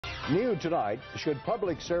New tonight, should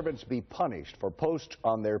public servants be punished for posts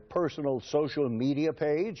on their personal social media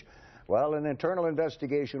page? Well, an internal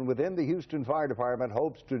investigation within the Houston Fire Department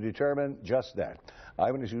hopes to determine just that.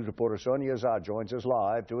 Eyewitness News reporter Sonia Azad joins us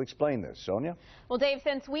live to explain this. Sonia? Well, Dave,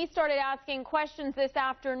 since we started asking questions this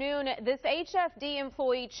afternoon, this HFD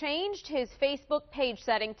employee changed his Facebook page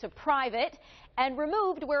setting to private and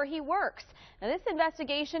removed where he works. Now, this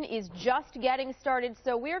investigation is just getting started,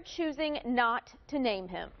 so we're choosing not to name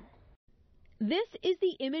him. This is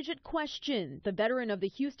the image at question. The veteran of the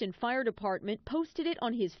Houston Fire Department posted it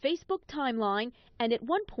on his Facebook timeline and at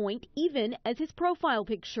one point even as his profile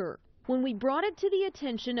picture. When we brought it to the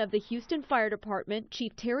attention of the Houston Fire Department,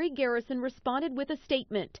 Chief Terry Garrison responded with a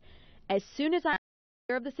statement. As soon as I was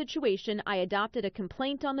aware of the situation, I adopted a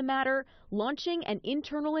complaint on the matter, launching an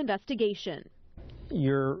internal investigation.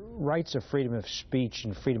 Your rights of freedom of speech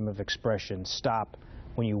and freedom of expression stop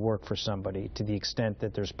when you work for somebody, to the extent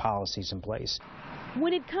that there's policies in place.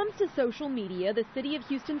 When it comes to social media, the City of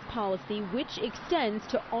Houston's policy, which extends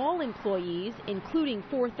to all employees, including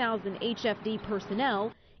 4,000 HFD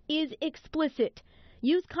personnel, is explicit.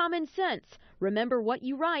 Use common sense. Remember, what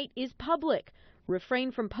you write is public.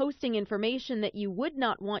 Refrain from posting information that you would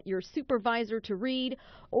not want your supervisor to read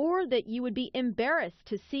or that you would be embarrassed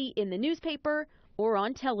to see in the newspaper or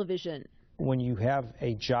on television. When you have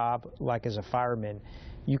a job like as a fireman,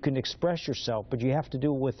 you can express yourself, but you have to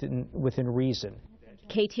do it within reason.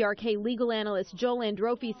 KTRK Legal Analyst Joel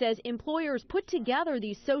Androphy says employers put together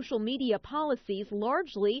these social media policies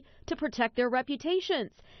largely to protect their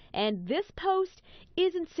reputations. And this post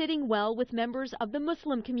isn't sitting well with members of the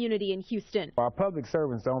Muslim community in Houston. Our public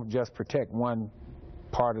servants don't just protect one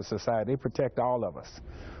part of society, they protect all of us.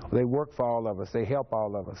 They work for all of us, they help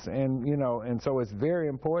all of us. And, and so it's very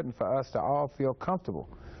important for us to all feel comfortable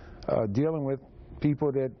dealing with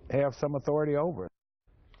people that have some authority over us.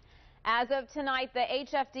 As of tonight, the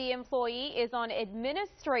HFD employee is on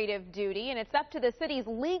administrative duty, and it's up to the city's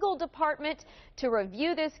legal department to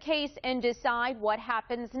review this case and decide what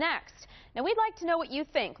happens next. Now, we'd like to know what you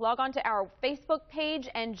think. Log on to our Facebook page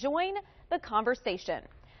and join the conversation.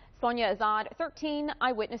 Sonia Azad, 13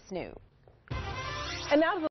 Eyewitness News. And now